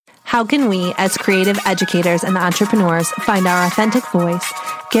How can we, as creative educators and entrepreneurs, find our authentic voice,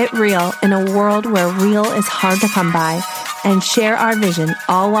 get real in a world where real is hard to come by, and share our vision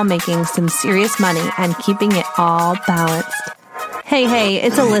all while making some serious money and keeping it all balanced? Hey,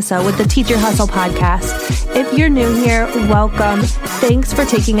 it's Alyssa with the Teacher Hustle podcast. If you're new here, welcome. Thanks for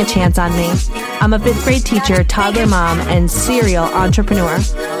taking a chance on me. I'm a 5th grade teacher, toddler mom, and serial entrepreneur.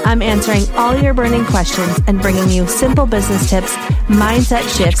 I'm answering all your burning questions and bringing you simple business tips, mindset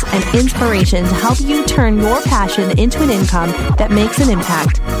shifts, and inspiration to help you turn your passion into an income that makes an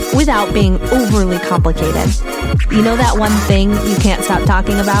impact without being overly complicated. You know that one thing you can't stop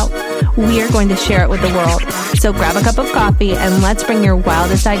talking about? We are going to share it with the world. So grab a cup of coffee and let's bring your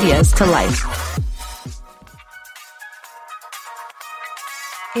wildest ideas to life.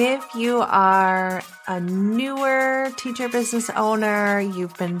 If you are a newer teacher business owner,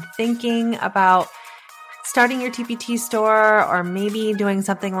 you've been thinking about starting your TPT store, or maybe doing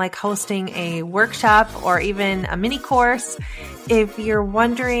something like hosting a workshop or even a mini course, if you're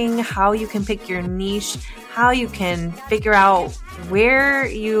wondering how you can pick your niche, how you can figure out where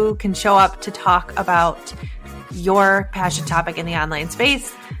you can show up to talk about your passion topic in the online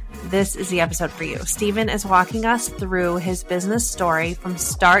space, this is the episode for you. Stephen is walking us through his business story from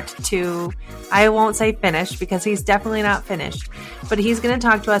start to, I won't say finished because he's definitely not finished, but he's going to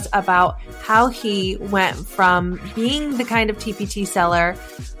talk to us about how he went from being the kind of TPT seller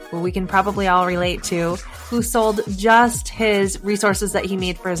who we can probably all relate to, who sold just his resources that he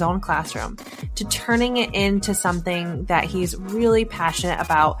made for his own classroom, to turning it into something that he's really passionate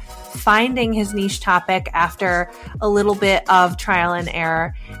about, finding his niche topic after a little bit of trial and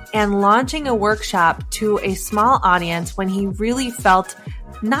error, and launching a workshop to a small audience when he really felt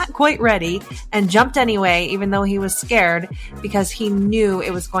not quite ready and jumped anyway, even though he was scared, because he knew it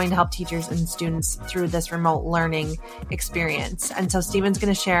was going to help teachers and students through this remote learning experience. And so Stephen's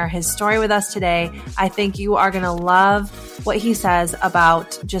going to share his story with us today. I think you are going to love what he says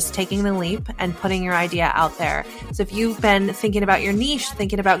about just taking the leap and putting your idea out there. So if you've been thinking about your niche,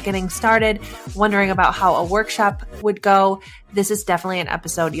 thinking about getting started, wondering about how a workshop would go, this is definitely an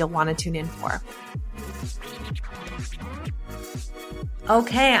episode you'll want to tune in for.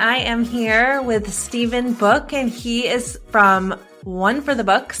 Okay, I am here with Stephen Buch, and he is from One for the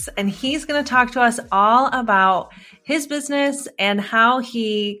Books, and he's going to talk to us all about his business and how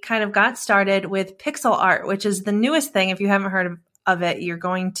he kind of got started with pixel art, which is the newest thing. If you haven't heard of it, you're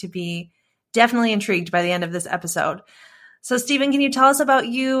going to be definitely intrigued by the end of this episode. So Stephen, can you tell us about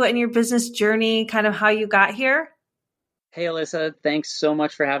you and your business journey, kind of how you got here? Hey, Alyssa, thanks so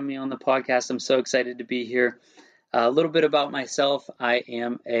much for having me on the podcast. I'm so excited to be here. A little bit about myself. I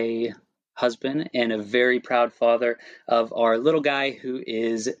am a husband and a very proud father of our little guy who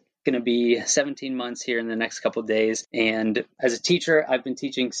is going to be 17 months here in the next couple of days. And as a teacher, I've been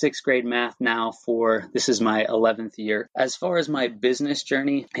teaching 6th grade math now this is my 11th year. As far as my business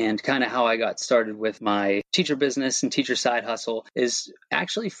journey and kind of how I got started with my teacher business and teacher side hustle is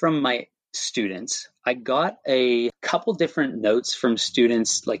actually from my students. I got a couple different notes from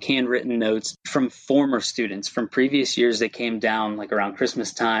students, like handwritten notes from former students from previous years that came down like around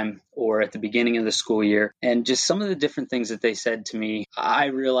Christmas time or at the beginning of the school year. And just some of the different things that they said to me, I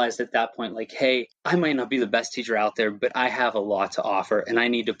realized at that point, like, hey, I might not be the best teacher out there, but I have a lot to offer and I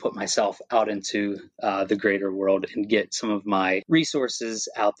need to put myself out into the greater world and get some of my resources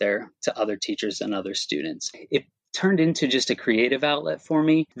out there to other teachers and other students. It turned into just a creative outlet for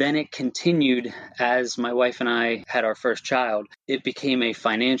me. Then it continued as my wife and I had our first child. It became a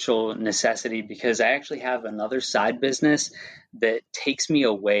financial necessity because I actually have another side business that takes me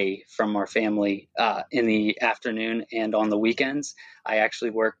away from our family in the afternoon and on the weekends. I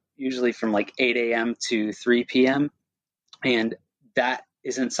actually work usually from like 8 a.m. to 3 p.m. And that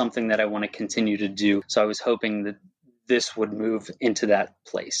isn't something that I want to continue to do. So I was hoping that this would move into that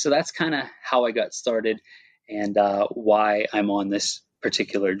place. So that's kind of how I got started and why I'm on this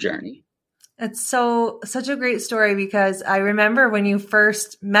particular journey. It's such a great story, because I remember when you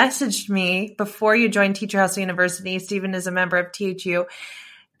first messaged me before you joined Teacher Hustle University. Stephen is a member of THU,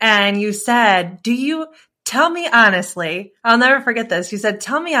 and you said, tell me honestly, I'll never forget this. You said,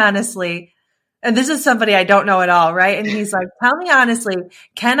 tell me honestly, and this is somebody I don't know at all, right? And he's like, tell me honestly,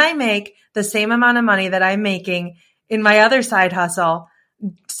 can I make the same amount of money that I'm making in my other side hustle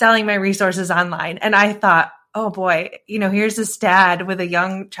selling my resources online? And I thought, oh boy, here's this dad with a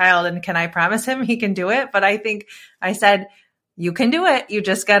young child, and can I promise him he can do it? But I think I said, you can do it. You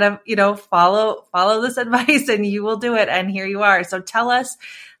just gotta, follow this advice and you will do it. And here you are. So tell us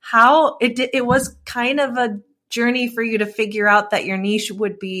how it was kind of a journey for you to figure out that your niche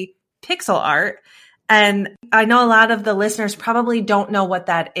would be pixel art. And I know a lot of the listeners probably don't know what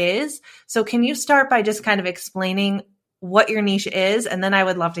that is. So can you start by just kind of explaining what your niche is? And then I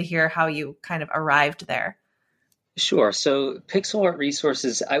would love to hear how you kind of arrived there. Sure. So pixel art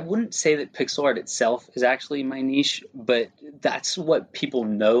resources, I wouldn't say that pixel art itself is actually my niche, but that's what people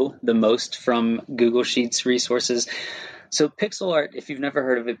know the most from Google Sheets resources. So pixel art, if you've never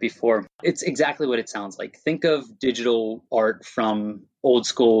heard of it before, it's exactly what it sounds like. Think of digital art from old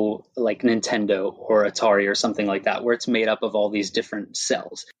school, like Nintendo or Atari or something like that, where it's made up of all these different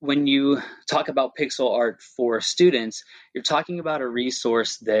cells. When you talk about pixel art for students, you're talking about a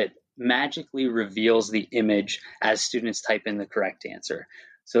resource that magically reveals the image as students type in the correct answer.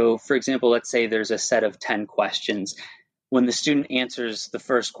 So, for example, let's say there's a set of 10 questions. When the student answers the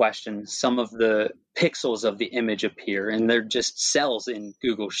first question, some of the pixels of the image appear, and they're just cells in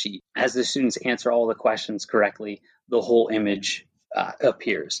Google Sheet. As the students answer all the questions correctly, the whole image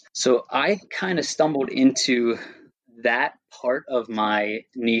appears. So I kind of stumbled into that part of my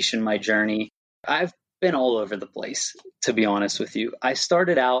niche and my journey. I've been all over the place, to be honest with you. I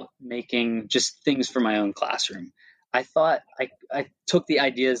started out making just things for my own classroom. I thought I took the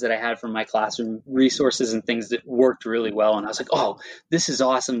ideas that I had from my classroom, resources and things that worked really well. And I was like, oh, this is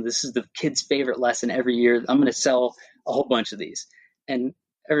awesome. This is the kid's favorite lesson every year. I'm going to sell a whole bunch of these. And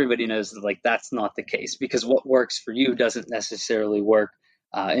everybody knows that, like, that's not the case, because what works for you doesn't necessarily work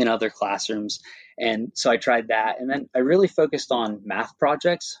in other classrooms. And so I tried that. And then I really focused on math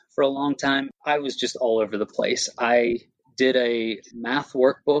projects for a long time. I was just all over the place. I did a math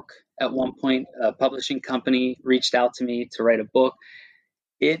workbook at one point. A publishing company reached out to me to write a book.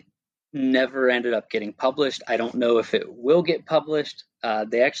 It never ended up getting published. I don't know if it will get published.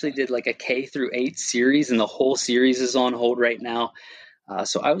 They actually did like a K through 8 series, and the whole series is on hold right now.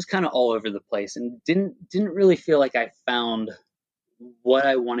 So I was kind of all over the place and didn't really feel like I found what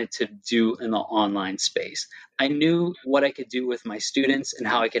I wanted to do in the online space. I knew what I could do with my students and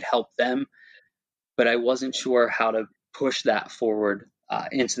how I could help them, but I wasn't sure how to push that forward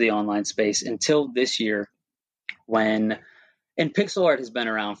into the online space until this year when, and pixel art has been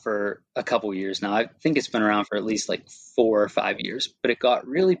around for a couple years now. I think it's been around for at least like 4 or 5 years, but it got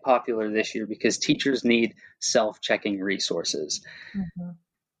really popular this year because teachers need self-checking resources. Mm-hmm.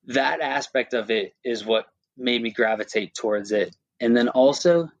 That aspect of it is what made me gravitate towards it. And then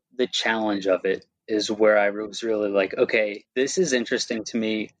also the challenge of it is where I was really like, okay, this is interesting to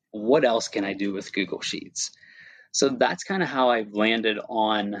me. What else can I do with Google Sheets? So that's kind of how I landed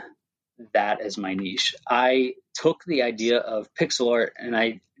on that as my niche. I took the idea of pixel art and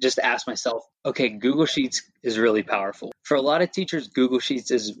I just asked myself, okay, Google Sheets is really powerful. For a lot of teachers, Google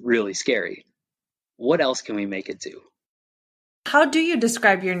Sheets is really scary. What else can we make it do? How do you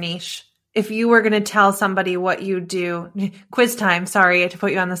describe your niche? If you were going to tell somebody what you do, quiz time, sorry to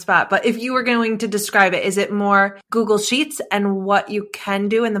put you on the spot, but if you were going to describe it, is it more Google Sheets and what you can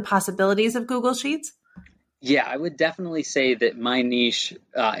do and the possibilities of Google Sheets? Yeah, I would definitely say that my niche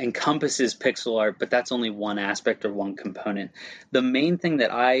encompasses pixel art, but that's only one aspect or one component. The main thing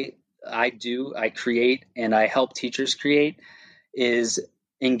that I create, and I help teachers create is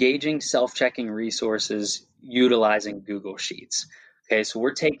engaging self-checking resources utilizing Google Sheets. Okay, so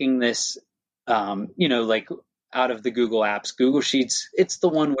we're taking this, like out of the Google apps. Google Sheets, it's the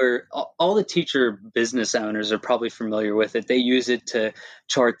one where all the teacher business owners are probably familiar with it. They use it to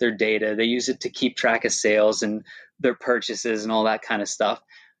chart their data. They use it to keep track of sales and their purchases and all that kind of stuff.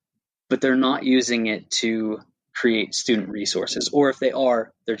 But they're not using it to create student resources. Or if they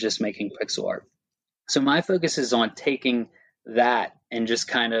are, they're just making pixel art. So my focus is on taking that and just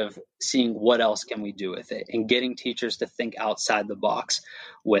kind of seeing what else can we do with it and getting teachers to think outside the box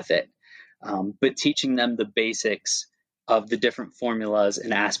with it. But teaching them the basics of the different formulas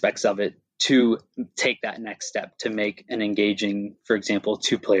and aspects of it to take that next step to make an engaging, for example,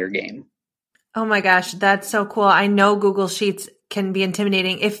 2-player game. Oh my gosh, that's so cool. I know Google Sheets can be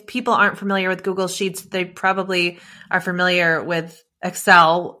intimidating. If people aren't familiar with Google Sheets, they probably are familiar with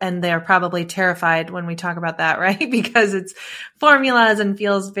Excel, and they're probably terrified when we talk about that, right? Because it's formulas and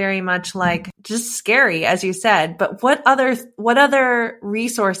feels very much like just scary, as you said. But what other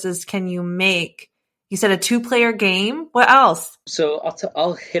resources can you make? You said a 2-player game. What else? So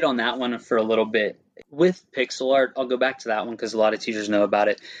I'll hit on that one for a little bit. With pixel art, I'll go back to that one because a lot of teachers know about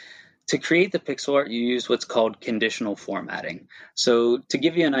it. To create the pixel art, you use what's called conditional formatting. So to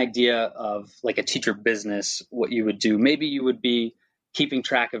give you an idea of like a teacher business, what you would do, maybe you would be keeping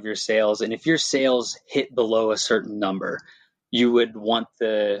track of your sales. And if your sales hit below a certain number, you would want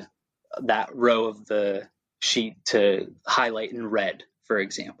that row of the sheet to highlight in red, for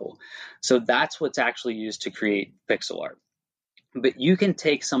example. So that's what's actually used to create pixel art. But you can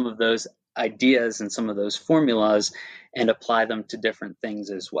take some of those ideas and some of those formulas and apply them to different things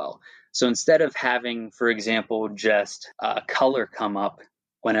as well. So instead of having, for example, just a color come up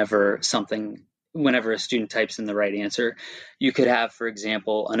whenever a student types in the right answer, you could have, for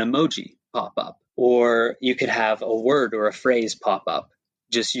example, an emoji pop up, or you could have a word or a phrase pop up,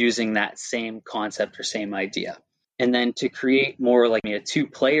 just using that same concept or same idea. And then to create more like a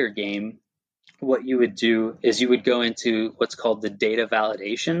two-player game, what you would do is you would go into what's called the data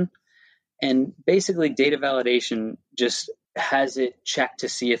validation. And basically, data validation just has it checked to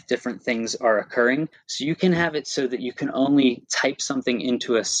see if different things are occurring. So you can have it so that you can only type something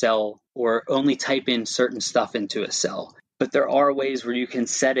into a cell or only type in certain stuff into a cell. But there are ways where you can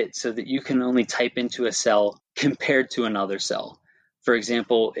set it so that you can only type into a cell compared to another cell. For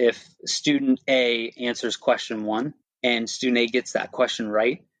example, if student A answers question 1 and student A gets that question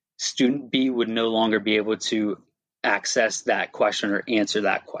right, student B would no longer be able to access that question or answer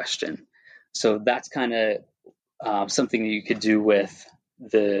that question. So that's kind of something that you could do with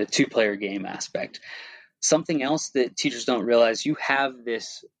the two-player game aspect. Something else that teachers don't realize, you have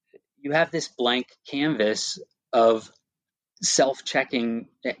this blank canvas of self-checking.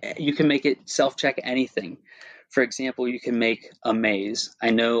 You can make it self-check anything. For example, you can make a maze.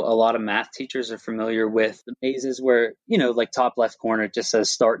 I know a lot of math teachers are familiar with the mazes where, like top left corner, it just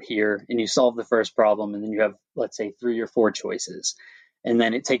says start here and you solve the first problem. And then you have, let's say, 3 or 4 choices. And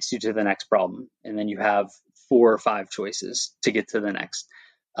then it takes you to the next problem. And then you have 4 or 5 choices to get to the next.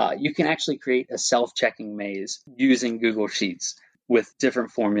 You can actually create a self-checking maze using Google Sheets with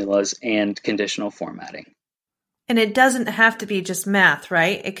different formulas and conditional formatting. And it doesn't have to be just math,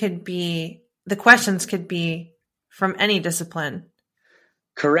 right? It could be, the questions could be from any discipline.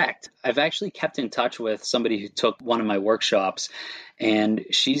 Correct. I've actually kept in touch with somebody who took one of my workshops, and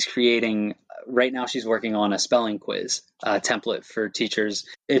she's right now she's working on a spelling quiz template for teachers.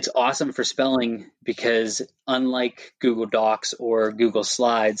 It's awesome for spelling because unlike Google Docs or Google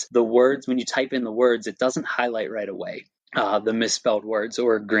Slides, the words, when you type in the words, it doesn't highlight right away the misspelled words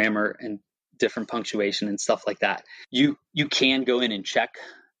or grammar and different punctuation and stuff like that. You can go in and check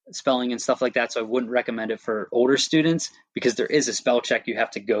spelling and stuff like that. So I wouldn't recommend it for older students because there is a spell check. You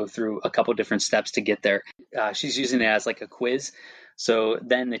have to go through a couple different steps to get there. She's using it as like a quiz. So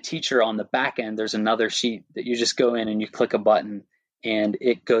then the teacher on the back end, there's another sheet that you just go in and you click a button and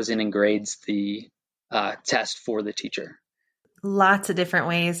it goes in and grades the test for the teacher. Lots of different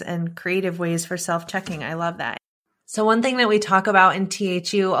ways and creative ways for self-checking. I love that. So one thing that we talk about in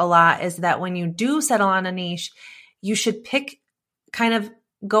THU a lot is that when you do settle on a niche, you should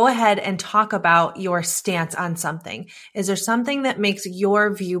go ahead and talk about your stance on something. Is there something that makes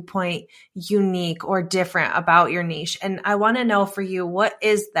your viewpoint unique or different about your niche? And I want to know for you, what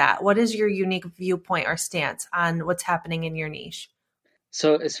is that? What is your unique viewpoint or stance on what's happening in your niche?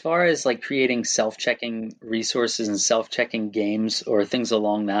 So as far as like creating self-checking resources and self-checking games or things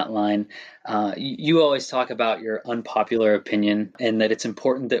along that line, you always talk about your unpopular opinion and that it's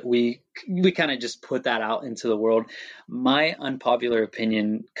important that we kind of just put that out into the world. My unpopular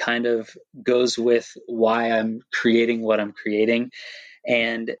opinion kind of goes with why I'm creating what I'm creating.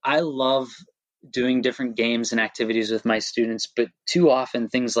 And I love doing different games and activities with my students, but too often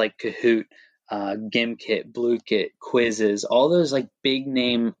things like Kahoot, Gimkit, Bluekit, Quizzes, all those like big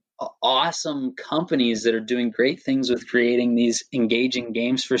name, awesome companies that are doing great things with creating these engaging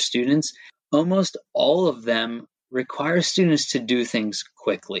games for students. Almost all of them require students to do things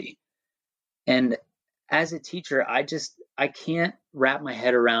quickly. And as a teacher, I can't wrap my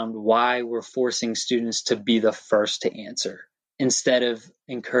head around why we're forcing students to be the first to answer instead of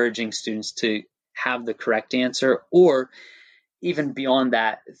encouraging students to have the correct answer, or even beyond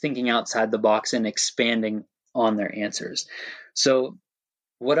that, thinking outside the box and expanding on their answers. So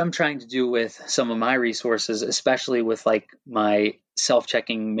what I'm trying to do with some of my resources, especially with like my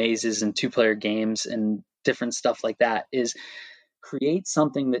self-checking mazes and two-player games and different stuff like that, is create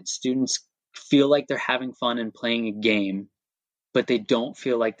something that students feel like they're having fun and playing a game, but they don't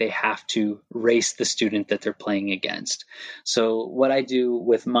feel like they have to race the student that they're playing against. So what I do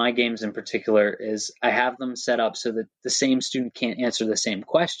with my games in particular is I have them set up so that the same student can't answer the same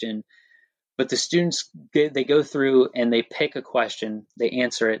question, but the students, they go through and they pick a question, they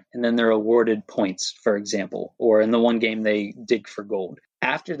answer it, and then they're awarded points, for example, or in the one game they dig for gold.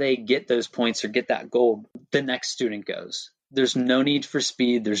 After they get those points or get that gold, the next student goes. There's no need for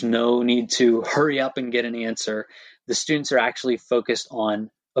speed. There's no need to hurry up and get an answer. The students are actually focused on,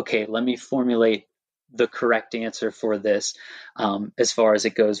 okay, let me formulate the correct answer for this, as far as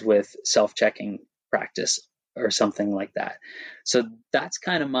it goes with self-checking practice or something like that. So that's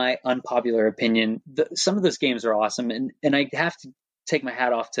kind of my unpopular opinion. Some of those games are awesome, and I have to take my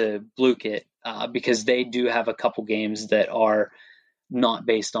hat off to Buch because they do have a couple games that are not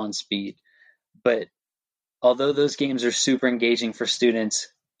based on speed. But although those games are super engaging for students,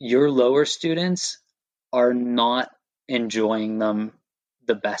 your lower students are not enjoying them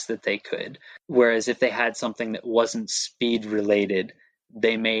the best that they could. Whereas if they had something that wasn't speed related,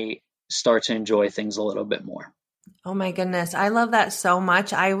 they may start to enjoy things a little bit more. Oh my goodness. I love that so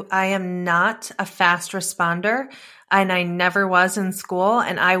much. I am not a fast responder, and I never was in school,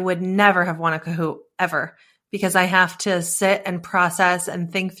 and I would never have won a Kahoot ever, because I have to sit and process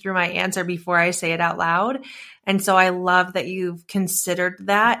and think through my answer before I say it out loud. And so I love that you've considered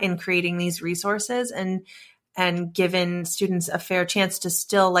that in creating these resources and given students a fair chance to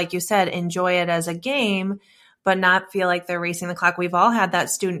still, like you said, enjoy it as a game, but not feel like they're racing the clock. We've all had that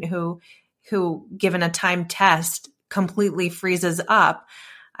student who given a timed test completely freezes up.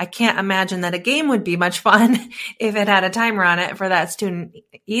 I can't imagine that a game would be much fun if it had a timer on it for that student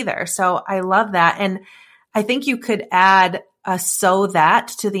either. So I love that. And I think you could add a "so that"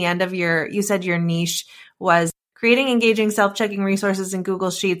 to the end of you said your niche was creating engaging self-checking resources in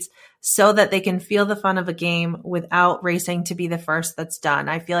Google Sheets so that they can feel the fun of a game without racing to be the first that's done.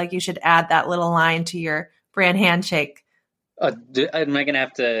 I feel like you should add that little line to your brand handshake. I'm gonna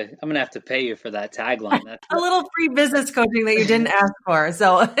have to pay you for that tagline. That's a little free business coaching that you didn't ask for.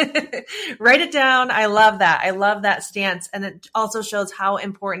 So write it down. I love that. I love that stance. And it also shows how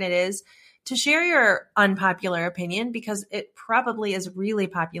important it is to share your unpopular opinion, because it probably is really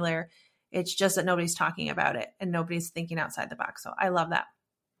popular. It's just that nobody's talking about it and nobody's thinking outside the box. So I love that.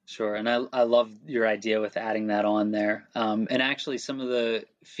 Sure. And I love your idea with adding that on there. And actually, some of the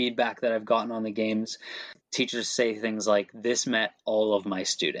feedback that I've gotten on the games, teachers say things like, "This met all of my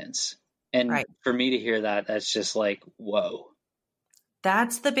students." And right. For me to hear that, that's just like, whoa.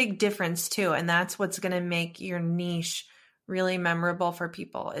 That's the big difference too. And that's what's going to make your niche really memorable for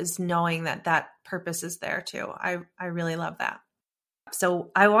people, is knowing that that purpose is there too. I really love that.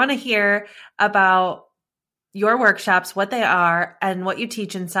 So I want to hear about your workshops, what they are and what you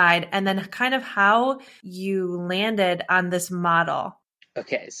teach inside, and then kind of how you landed on this model.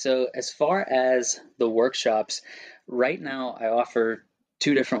 Okay, so as far as the workshops, right now I offer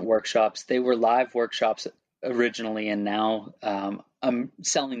 2 different workshops. They were live workshops originally, and now I'm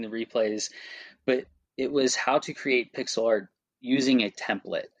selling the replays, but it was how to create pixel art using a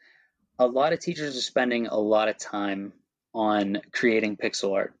template. A lot of teachers are spending a lot of time on creating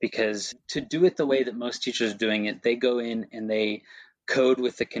pixel art, because to do it the way that most teachers are doing it, they go in and they code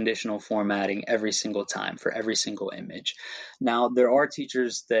with the conditional formatting every single time for every single image. Now, there are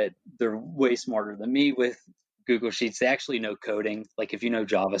teachers that they're way smarter than me with Google Sheets. They actually know coding. Like if you know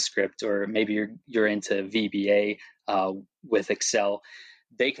JavaScript, or maybe you're into VBA with Excel,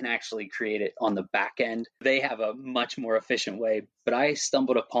 they can actually create it on the back end. They have a much more efficient way, but I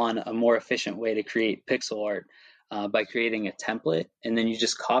stumbled upon a more efficient way to create pixel art by creating a template, and then you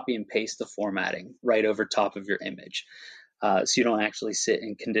just copy and paste the formatting right over top of your image. So you don't actually sit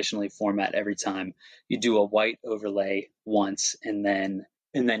and conditionally format every time. You do a white overlay once, and then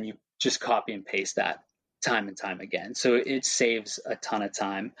you just copy and paste that time and time again. So it saves a ton of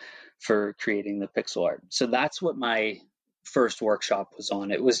time for creating the pixel art. So that's what my first workshop was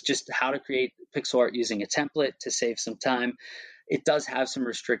on. It was just how to create pixel art using a template to save some time. It does have some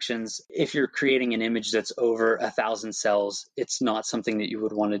restrictions. If you're creating an image that's over 1,000 cells, it's not something that you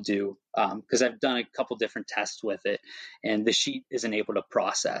would want to do, because I've done a couple different tests with it, and the sheet isn't able to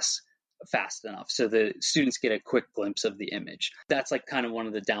process fast enough. So the students get a quick glimpse of the image. That's like kind of one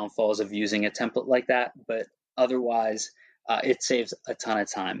of the downfalls of using a template like that. But otherwise, it saves a ton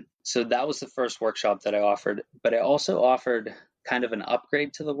of time. So that was the first workshop that I offered. But I also offered kind of an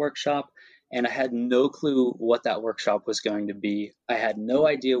upgrade to the workshop, and I had no clue what that workshop was going to be. I had no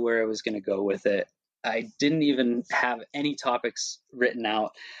idea where I was going to go with it. I didn't even have any topics written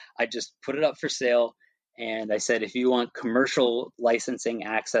out. I just put it up for sale, and I said, if you want commercial licensing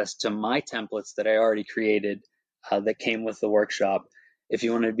access to my templates that I already created that came with the workshop, if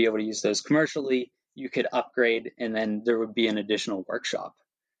you want to be able to use those commercially, you could upgrade, and then there would be an additional workshop.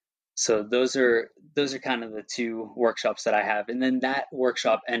 So those are kind of the 2 workshops that I have. And then that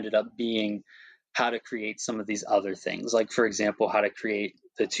workshop ended up being how to create some of these other things, like, for example, how to create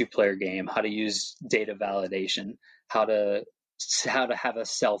the 2-player game, how to use data validation, how to have a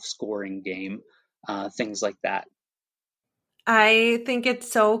self-scoring game, things like that. I think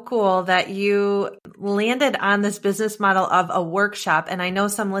it's so cool that you landed on this business model of a workshop. And I know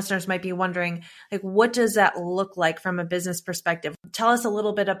some listeners might be wondering, like, what does that look like from a business perspective? Tell us a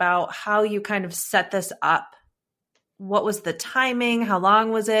little bit about how you kind of set this up. what was the timing? How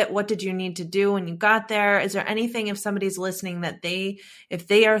long was it? What did you need to do when you got there? Is there anything, if somebody's listening, that if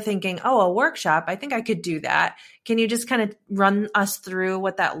they are thinking, oh, a workshop, I think I could do that. Can you just kind of run us through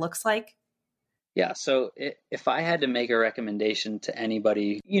what that looks like? Yeah, so if I had to make a recommendation to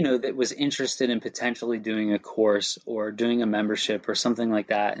anybody, that was interested in potentially doing a course or doing a membership or something like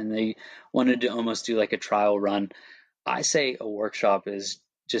that, and they wanted to almost do like a trial run, I say a workshop is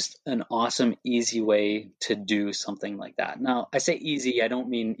just an awesome, easy way to do something like that. Now, I say easy, I don't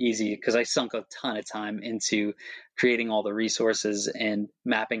mean easy because I sunk a ton of time into creating all the resources and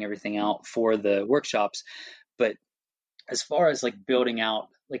mapping everything out for the workshops. But as far as like building out,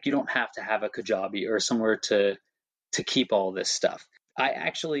 like you don't have to have a Kajabi or somewhere to keep all this stuff.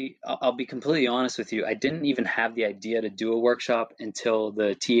 I'll be completely honest with you. I didn't even have the idea to do a workshop until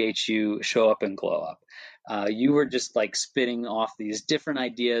the THU Show Up and Glow Up. You were just like spitting off these different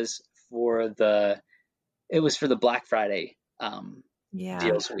ideas it was for the Black Friday Yeah.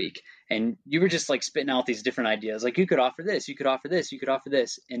 deals week. And you were just like spitting out these different ideas. Like you could offer this, you could offer this, you could offer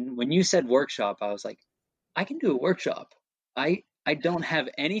this. And when you said workshop, I was like, I can do a workshop. I don't have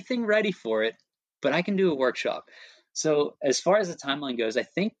anything ready for it, but I can do a workshop. So as far as the timeline goes, I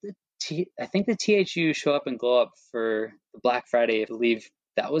think the THU Show Up and Glow Up for the Black Friday, I believe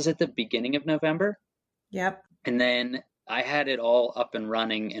that was at the beginning of November. Yep. And then I had it all up and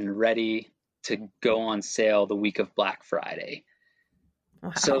running and ready to go on sale the week of Black Friday.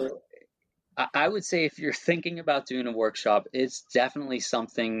 Wow. So I would say if you're thinking about doing a workshop, it's definitely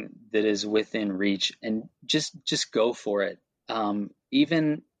something that is within reach, and just go for it.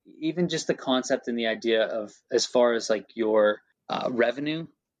 Even just the concept and the idea of as far as like your revenue,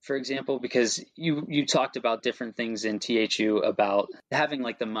 for example, because you talked about different things in THU about having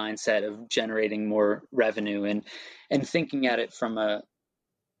like the mindset of generating more revenue and thinking at it from a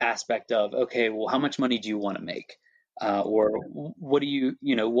aspect of, okay, well, how much money do you want to make? Or what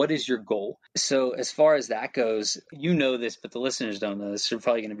what is your goal? So as far as that goes, this, but the listeners don't know this. They're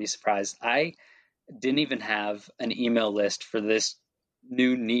probably going to be surprised. I didn't even have an email list for this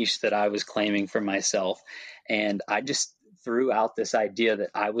new niche that I was claiming for myself. And I just threw out this idea that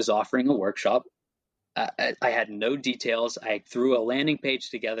I was offering a workshop. I had no details. I threw a landing page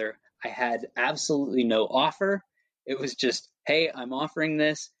together. I had absolutely no offer. It was just, hey, I'm offering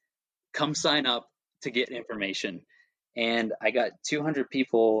this. Come sign up to get information. And I got 200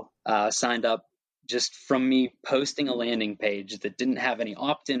 people signed up just from me posting a landing page that didn't have any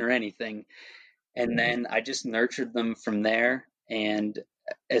opt-in or anything. And then I just nurtured them from there. And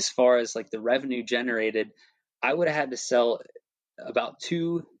as far as like the revenue generated, I would have had to sell about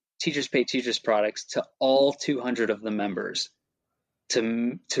 2 Teachers Pay Teachers products to all 200 of the members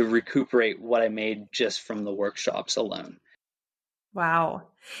to recuperate what I made just from the workshops alone. Wow.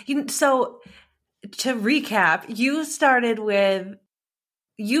 So to recap,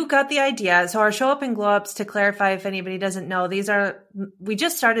 you got the idea. So our Show Up and Glow Ups, to clarify if anybody doesn't know, we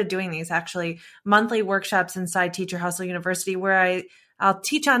just started doing these actually, monthly workshops inside Teacher Hustle University where I'll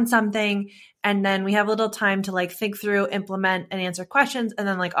teach on something, and then we have a little time to like think through, implement, and answer questions, and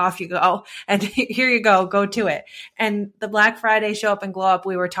then like off you go. And here you go to it. And the Black Friday Show Up and Glow Up,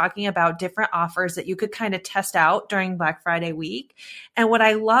 we were talking about different offers that you could kind of test out during Black Friday week. And what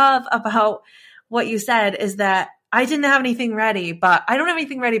I love about what you said is that I didn't have anything ready, but I don't have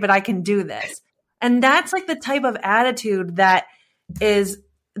anything ready, but I can do this. And that's like the type of attitude that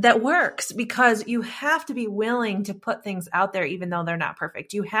works, because you have to be willing to put things out there, even though they're not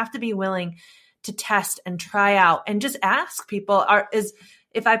perfect. You have to be willing to test and try out and just ask people,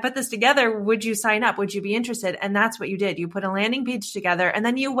 if I put this together, would you sign up? Would you be interested? And that's what you did. You put a landing page together, and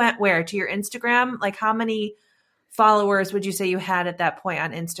then you went where? To your Instagram? Like, how many followers would you say you had at that point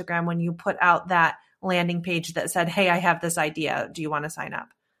on Instagram when you put out that landing page that said, hey, I have this idea. Do you want to sign up?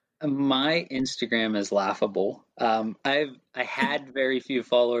 My Instagram is laughable. I had very few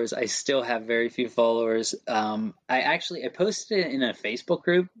followers. I still have very few followers. I posted it in a Facebook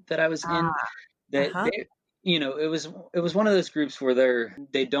group that I was in. That it was one of those groups where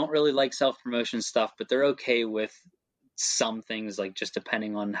they don't really like self-promotion stuff, but they're okay with some things, like just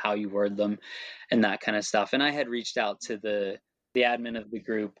depending on how you word them and that kind of stuff. And I had reached out to the admin of the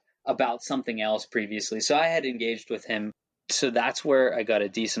group about something else previously, so I had engaged with him. So that's where I got a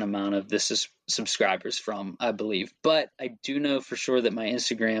decent amount of this subscribers from, I believe. But I do know for sure that my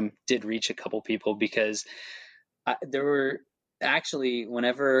Instagram did reach a couple people, because there were actually,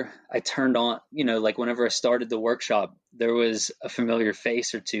 whenever I turned on, like whenever I started the workshop, there was a familiar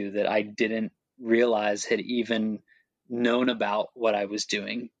face or two that I didn't realize had even known about what I was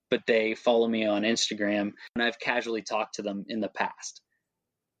doing, but they follow me on Instagram, and I've casually talked to them in the past.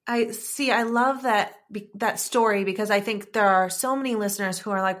 I love that story, because I think there are so many listeners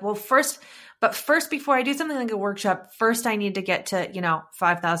who are like, well, first, before I do something like a workshop, first I need to get to,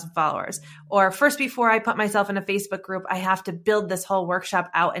 5,000 followers, or first, before I put myself in a Facebook group, I have to build this whole workshop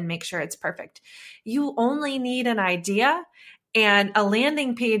out and make sure it's perfect. You only need an idea. And a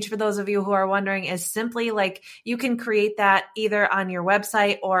landing page, for those of you who are wondering, is simply like, you can create that either on your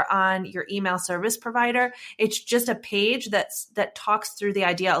website or on your email service provider. It's just a page that talks through the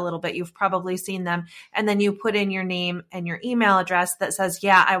idea a little bit. You've probably seen them. And then you put in your name and your email address that says,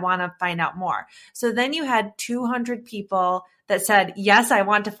 yeah, I want to find out more. So then you had 200 people that said, yes, I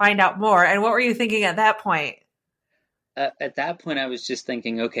want to find out more. And what were you thinking at that point? At that point, I was just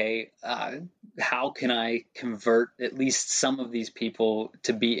thinking, okay, how can I convert at least some of these people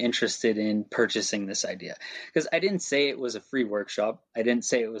to be interested in purchasing this idea? Because I didn't say it was a free workshop. I didn't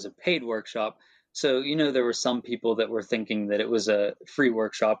say it was a paid workshop. So, there were some people that were thinking that it was a free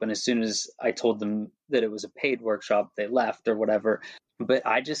workshop. And as soon as I told them that it was a paid workshop, they left or whatever. But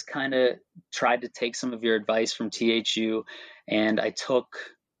I just kind of tried to take some of your advice from THU, and I took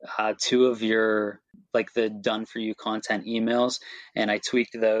two of your the done for you content emails, and I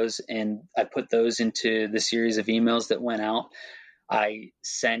tweaked those and I put those into the series of emails that went out. I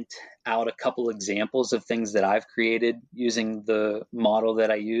sent out a couple examples of things that I've created using the model that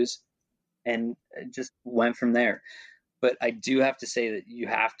I use, and it just went from there. But I do have to say that you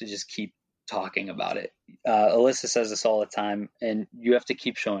have to just keep talking about it. Alyssa says this all the time, and you have to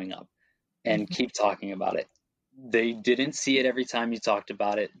keep showing up and keep talking about it. They didn't see it every time you talked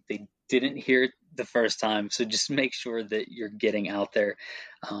about it. They didn't hear it the first time. So just make sure that you're getting out there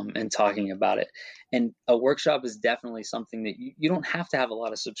and talking about it. And a workshop is definitely something that you don't have to have a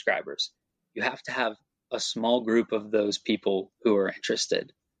lot of subscribers. You have to have a small group of those people who are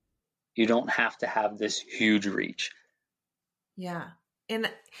interested. You don't have to have this huge reach. Yeah. And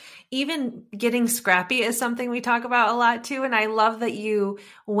even getting scrappy is something we talk about a lot too. And I love that you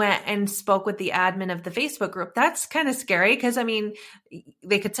went and spoke with the admin of the Facebook group. That's kind of scary, because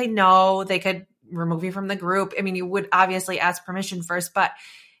they could say no, they could remove you from the group. You would obviously ask permission first, but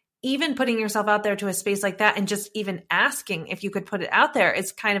even putting yourself out there to a space like that and just even asking if you could put it out there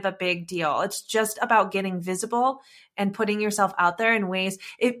is kind of a big deal. It's just about getting visible and putting yourself out there in ways.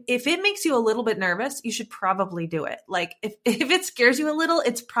 If it makes you a little bit nervous, you should probably do it. Like if it scares you a little,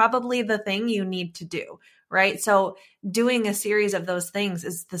 it's probably the thing you need to do, right? So doing a series of those things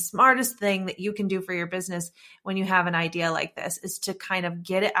is the smartest thing that you can do for your business when you have an idea like this, is to kind of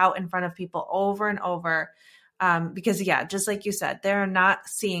get it out in front of people over and over. Because just like you said, they're not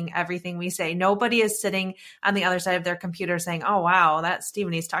seeing everything we say. Nobody is sitting on the other side of their computer saying, oh, wow, that's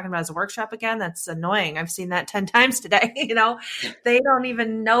Steven. He's talking about his workshop again. That's annoying. I've seen that 10 times today. They don't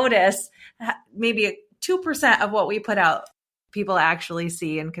even notice maybe 2% of what we put out, people actually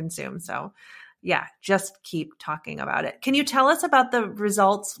see and consume. So just keep talking about it. Can you tell us about the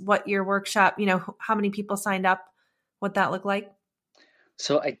results, what your workshop, how many people signed up, what that looked like?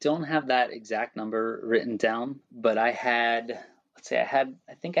 So I don't have that exact number written down, but I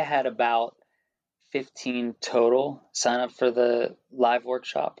think I had about 15 total sign up for the live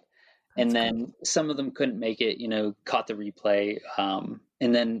workshop. And then some of them couldn't make it, caught the replay. And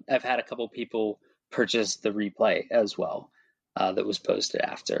then I've had a couple people purchase the replay as well that was posted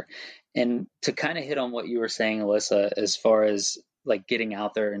after. And to kind of hit on what you were saying, Alyssa, as far as like getting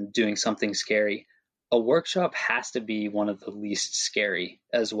out there and doing something scary, a workshop has to be one of the least scary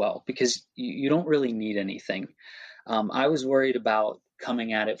as well, because you don't really need anything. I was worried about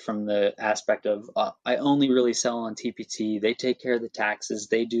coming at it from the aspect of I only really sell on TPT. They take care of the taxes.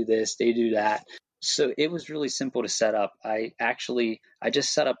 They do this, they do that. So it was really simple to set up. I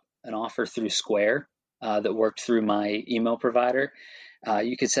just set up an offer through Square that worked through my email provider.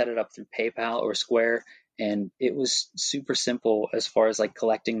 You could set it up through PayPal or Square. And it was super simple as far as like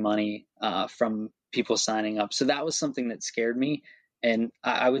collecting money from people signing up. So that was something that scared me. And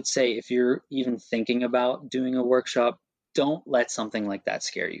I would say if you're even thinking about doing a workshop, don't let something like that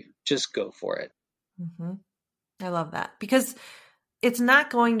scare you. Just go for it. Mm-hmm. I love that, because it's not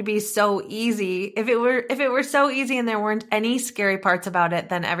going to be so easy. If it were so easy and there weren't any scary parts about it,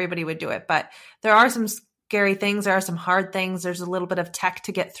 then everybody would do it. But there are some scary things. There are some hard things. There's a little bit of tech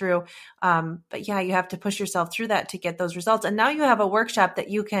to get through. But you have to push yourself through that to get those results. And now you have a workshop that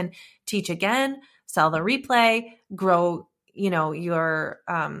you can teach again, sell the replay, grow, your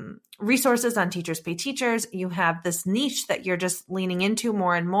resources on Teachers Pay Teachers. You have this niche that you're just leaning into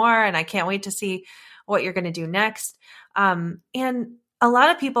more and more. And I can't wait to see what you're going to do next. And a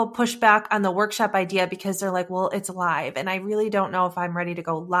lot of people push back on the workshop idea because they're like, well, it's live, and I really don't know if I'm ready to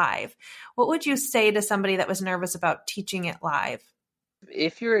go live. What would you say to somebody that was nervous about teaching it live?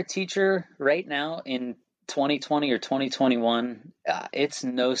 If you're a teacher right now in 2020 or 2021, it's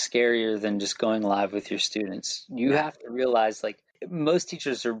no scarier than just going live with your students. You Yeah. have to realize, like, most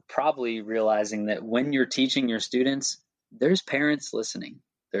teachers are probably realizing that when you're teaching your students, there's parents listening.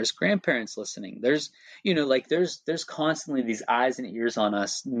 There's grandparents listening. There's constantly these eyes and ears on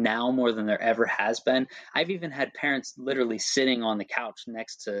us now more than there ever has been. I've even had parents literally sitting on the couch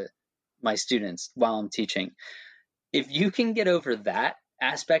next to my students while I'm teaching. If you can get over that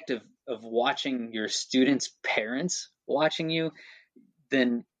aspect of watching your students' parents watching you,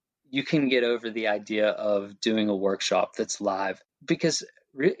 then you can get over the idea of doing a workshop that's live. Because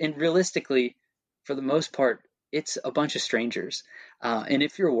realistically, for the most part, it's a bunch of strangers. And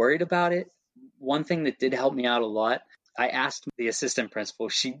if you're worried about it, one thing that did help me out a lot, I asked the assistant principal.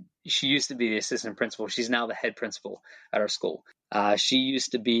 She used to be the assistant principal. She's now the head principal at our school. She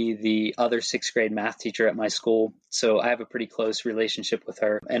used to be the other sixth grade math teacher at my school, so I have a pretty close relationship with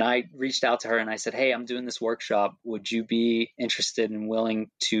her. And I reached out to her and I said, "Hey, I'm doing this workshop. Would you be interested and willing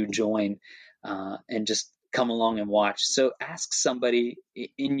to join and just come along and watch?" So ask somebody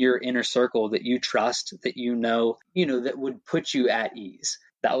in your inner circle that you trust, that that would put you at ease.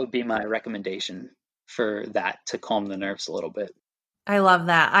 That would be my recommendation for that, to calm the nerves a little bit. I love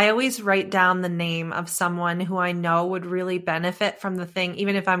that. I always write down the name of someone who I know would really benefit from the thing,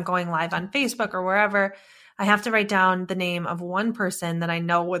 even if I'm going live on Facebook or wherever. I have to write down the name of one person that I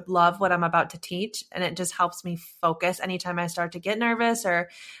know would love what I'm about to teach. And it just helps me focus anytime I start to get nervous or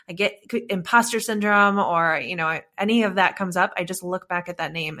I get imposter syndrome or, any of that comes up. I just look back at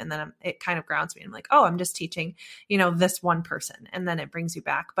that name and then it kind of grounds me. I'm like, oh, I'm just teaching, this one person. And then it brings you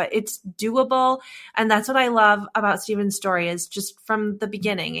back. But it's doable. And that's what I love about Steven's story is just from the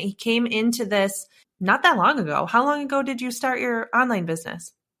beginning. He came into this not that long ago. How long ago did you start your online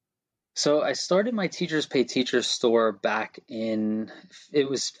business? So I started my Teachers Pay Teachers store back it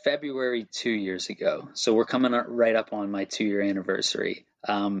was February 2 years ago. So we're coming right up on my 2 year anniversary.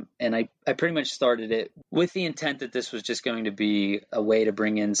 And I pretty much started it with the intent that this was just going to be a way to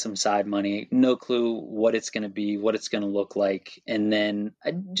bring in some side money. No clue what it's going to be, what it's going to look like. And then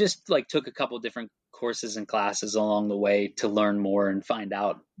I just took a couple different courses and classes along the way to learn more and find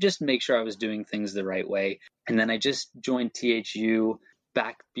out, just make sure I was doing things the right way. And then I just joined THU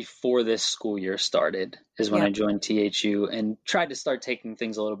back before this school year started is when Yeah. I joined THU and tried to start taking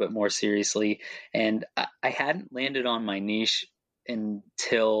things a little bit more seriously. And I hadn't landed on my niche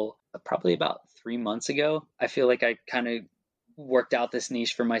until probably about 3 months ago. I feel like I kind of worked out this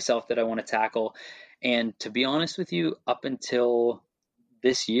niche for myself that I want to tackle. And to be honest with you, up until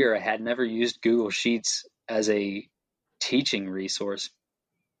this year, I had never used Google Sheets as a teaching resource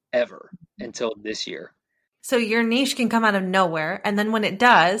ever until this year. So your niche can come out of nowhere. And then when it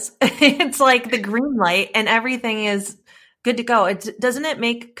does, it's like the green light and everything is good to go. Doesn't it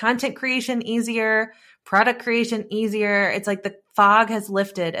make content creation easier, product creation easier? It's like the fog has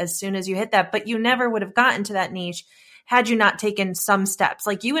lifted as soon as you hit that, but you never would have gotten to that niche had you not taken some steps.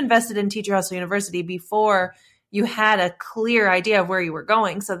 Like you invested in Teacher Hustle University before you had a clear idea of where you were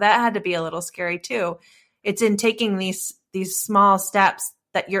going. So that had to be a little scary too. It's in taking these small steps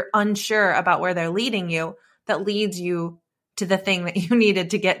that you're unsure about where they're leading you that leads you to the thing that you needed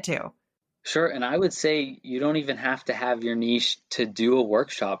to get to. Sure. And I would say you don't even have to have your niche to do a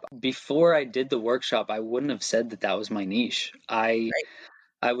workshop. Before I did the workshop, I wouldn't have said that that was my niche. I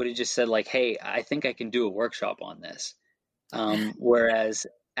would have just said like, "Hey, I think I can do a workshop on this." Whereas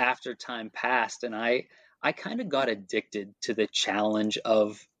after time passed and I kind of got addicted to the challenge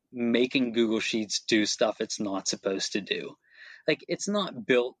of making Google Sheets do stuff it's not supposed to do. Like it's not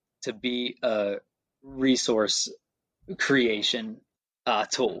built to be a resource creation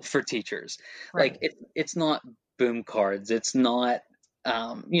tool for teachers. Like Right. it's not boom cards. It's not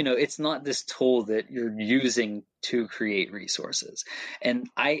it's not this tool that you're using to create resources. And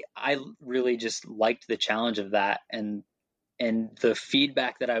I really just liked the challenge of that and the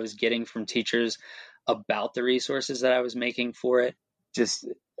feedback that I was getting from teachers about the resources that I was making for it. Just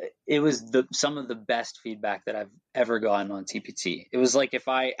it was some of the best feedback that I've ever gotten on TPT. It was like if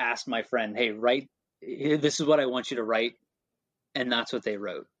I asked my friend, "Hey, write this is what I want you to write," and that's what they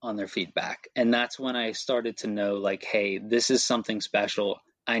wrote on their feedback. And that's when I started to know like, hey, this is something special.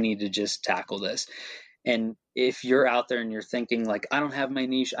 I need to just tackle this. And if you're out there and you're thinking like, I don't have my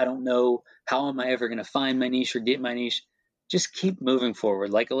niche, I don't know, how am I ever going to find my niche or get my niche, just keep moving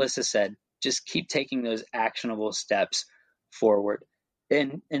forward. Like Alyssa said, just keep taking those actionable steps forward.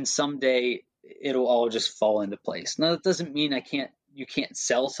 And someday it'll all just fall into place. Now that doesn't mean you can't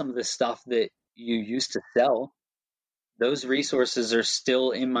sell some of the stuff that you used to sell. Those resources are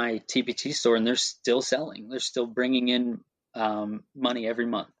still in my TPT store and they're still selling. They're still bringing in money every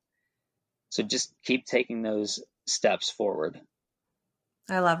month. So just keep taking those steps forward.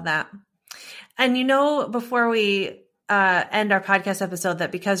 I love that. And before we end our podcast episode,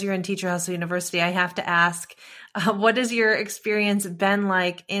 that because you're in Teacher Hustle University, I have to ask, what has your experience been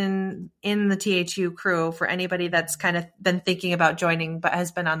like in the THU crew for anybody that's kind of been thinking about joining but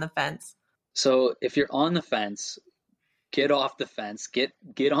has been on the fence? So if you're on the fence, get off the fence, get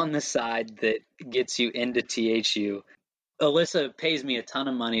on the side that gets you into THU. Alyssa pays me a ton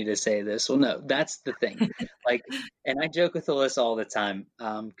of money to say this. Well, no, that's the thing. Like, and I joke with Alyssa all the time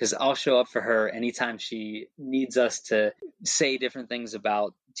because I'll show up for her anytime she needs us to say different things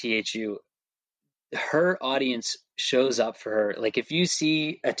about THU. Her audience shows up for her. Like, if you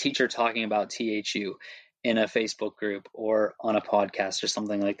see a teacher talking about THU in a Facebook group or on a podcast or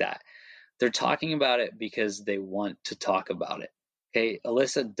something like that, they're talking about it because they want to talk about it. Okay,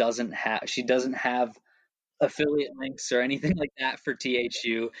 Alyssa doesn't have affiliate links or anything like that for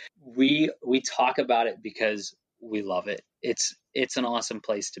THU. We talk about it because we love it. It's an awesome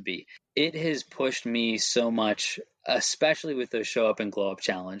place to be. It has pushed me so much, especially with those show up and glow up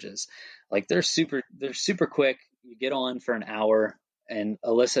challenges. Like they're super quick. You get on for an hour and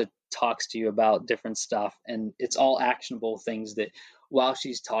Alyssa talks to you about different stuff, and it's all actionable things that while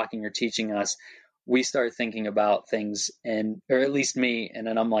she's talking or teaching us, we start thinking about things, or at least me, and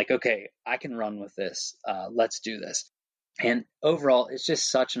then I'm like, okay, I can run with this. Let's do this. And overall, it's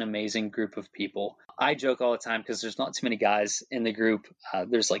just such an amazing group of people. I joke all the time because there's not too many guys in the group.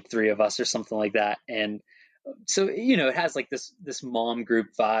 There's like 3 of us or something like that. And so, it has like this mom group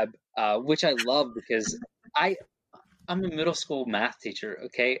vibe, which I love because I'm a middle school math teacher.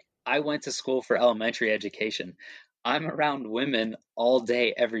 Okay. I went to school for elementary education. I'm around women all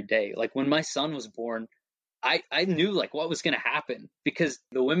day, every day. Like when my son was born, I knew like what was going to happen because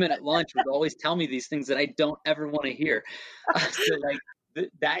the women at lunch would always tell me these things that I don't ever want to hear. So like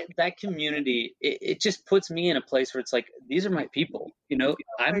that community, it just puts me in a place where it's like, these are my people,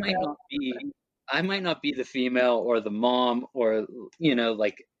 I might not be the female or the mom or,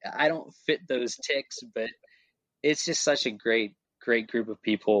 like I don't fit those ticks, but it's just such a great group of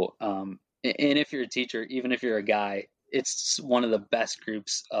people. And if you're a teacher, even if you're a guy, it's one of the best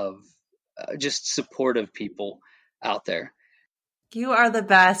groups of just supportive people out there. You are the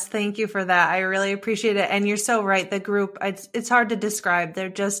best. Thank you for that. I really appreciate it. And you're so right. The group, it's hard to describe. They're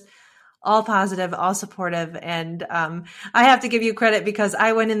just all positive, all supportive. And I have to give you credit because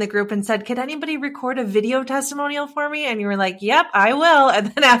I went in the group and said, could anybody record a video testimonial for me? And you were like, yep, I will.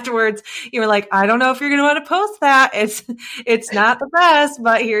 And then afterwards you were like, I don't know if you're going to want to post that. It's not the best,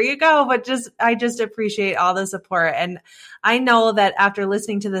 but here you go. But I just appreciate all the support. And I know that after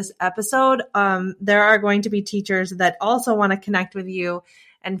listening to this episode, there are going to be teachers that also want to connect with you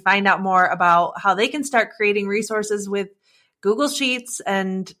and find out more about how they can start creating resources with Google Sheets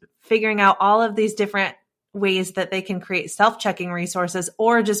and figuring out all of these different ways that they can create self-checking resources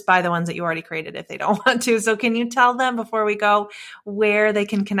or just buy the ones that you already created if they don't want to. So can you tell them before we go where they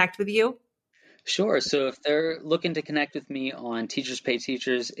can connect with you? Sure. So if they're looking to connect with me on Teachers Pay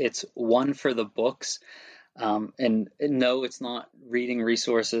Teachers, it's One for the Books. And no, it's not reading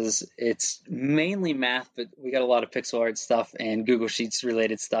resources. It's mainly math, but we got a lot of pixel art stuff and Google Sheets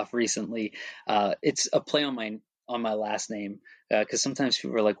related stuff recently. It's a play on my last name because sometimes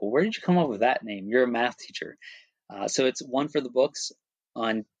people are like, well, where did you come up with that name? You're a math teacher. So it's One for the Books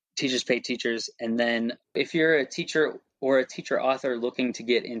on Teachers Pay Teachers. And then if you're a teacher or a teacher author looking to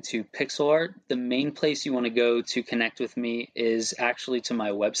get into pixel art, the main place you want to go to connect with me is actually to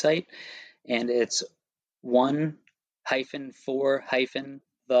my website. And it's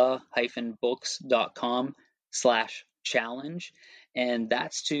 1-for-the-books.com/challenge. And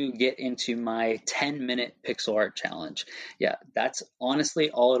that's to get into my 10-minute pixel art challenge. Yeah, that's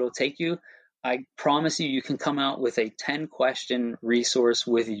honestly all it'll take you. I promise you can come out with a 10-question resource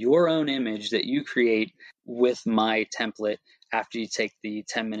with your own image that you create with my template after you take the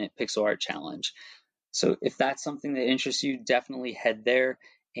 10-minute pixel art challenge. So if that's something that interests you, definitely head there.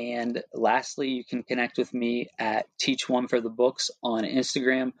 And lastly, you can connect with me at Teach One for the Books on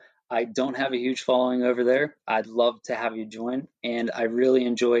Instagram. I don't have a huge following over there. I'd love to have you join. And I really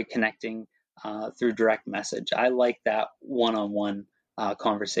enjoy connecting through direct message. I like that one-on-one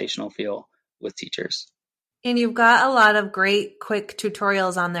conversational feel with teachers. And you've got a lot of great quick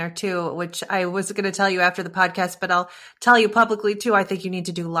tutorials on there too, which I was going to tell you after the podcast, but I'll tell you publicly too. I think you need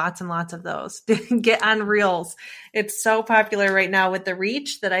to do lots and lots of those. Get on Reels. It's so popular right now with the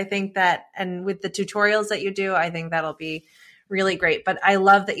reach that I think that, and with the tutorials that you do, I think that'll be really great. But I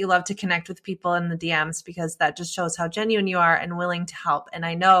love that you love to connect with people in the DMs, because that just shows how genuine you are and willing to help. And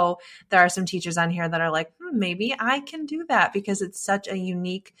I know there are some teachers on here that are like, maybe I can do that, because it's such a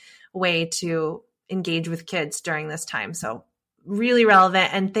unique way to engage with kids during this time. So really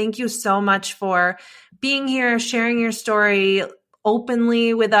relevant. And thank you so much for being here, sharing your story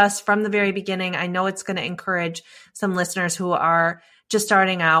openly with us from the very beginning. I know it's going to encourage some listeners who are just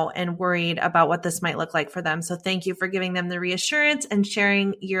starting out and worried about what this might look like for them. So thank you for giving them the reassurance and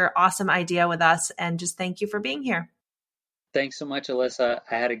sharing your awesome idea with us. And just thank you for being here. Thanks so much, Alyssa.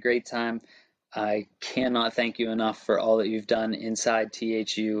 I had a great time. I cannot thank you enough for all that you've done inside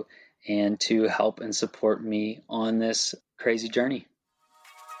THU and to help and support me on this crazy journey.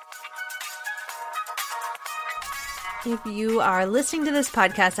 If you are listening to this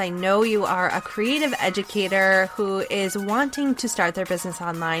podcast, I know you are a creative educator who is wanting to start their business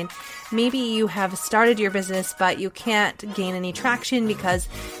online. Maybe you have started your business, but you can't gain any traction because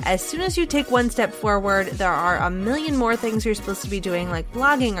as soon as you take one step forward, there are a million more things you're supposed to be doing, like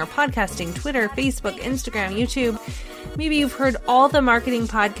blogging or podcasting, Twitter, Facebook, Instagram, YouTube. Maybe you've heard all the marketing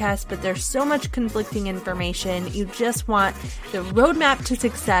podcasts, but there's so much conflicting information. You just want the roadmap to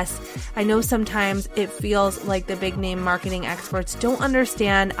success. I know sometimes it feels like the big name marketing experts don't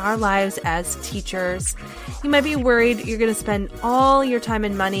understand our lives as teachers. You might be worried you're going to spend all your time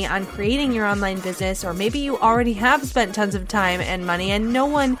and money on creating your online business, or maybe you already have spent tons of time and money and no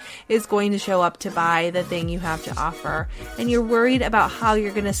one is going to show up to buy the thing you have to offer. And you're worried about how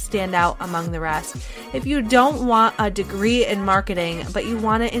you're going to stand out among the rest. If you don't want a degree in marketing, but you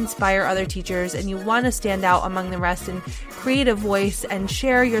want to inspire other teachers and you want to stand out among the rest and create a voice and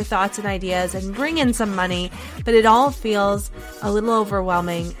share your thoughts and ideas and bring in some money, but it all feels a little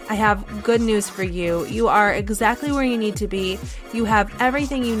overwhelming, I have good news for you. You are exactly where you need to be. You have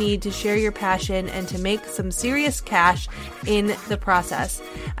everything you need to share your passion and to make some serious cash in the process.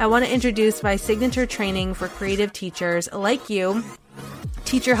 I want to introduce my signature training for creative teachers like you,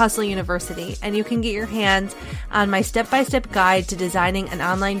 Teacher Hustle University, and you can get your hands on my step-by-step guide to designing an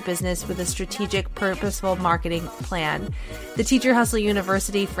online business with a strategic, purposeful marketing plan. The Teacher Hustle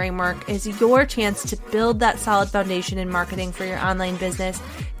University framework is your chance to build that solid foundation in marketing for your online business,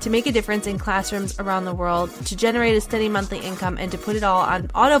 to make a difference in classrooms around the world, to generate a steady monthly income, and to put it all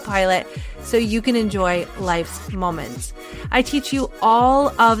on autopilot so you can enjoy life's moments. I teach you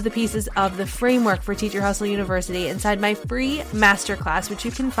all of the pieces of the framework for Teacher Hustle University inside my free masterclass, which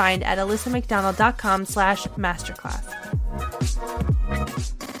you can find at alyssamcdonald.com/masterclass.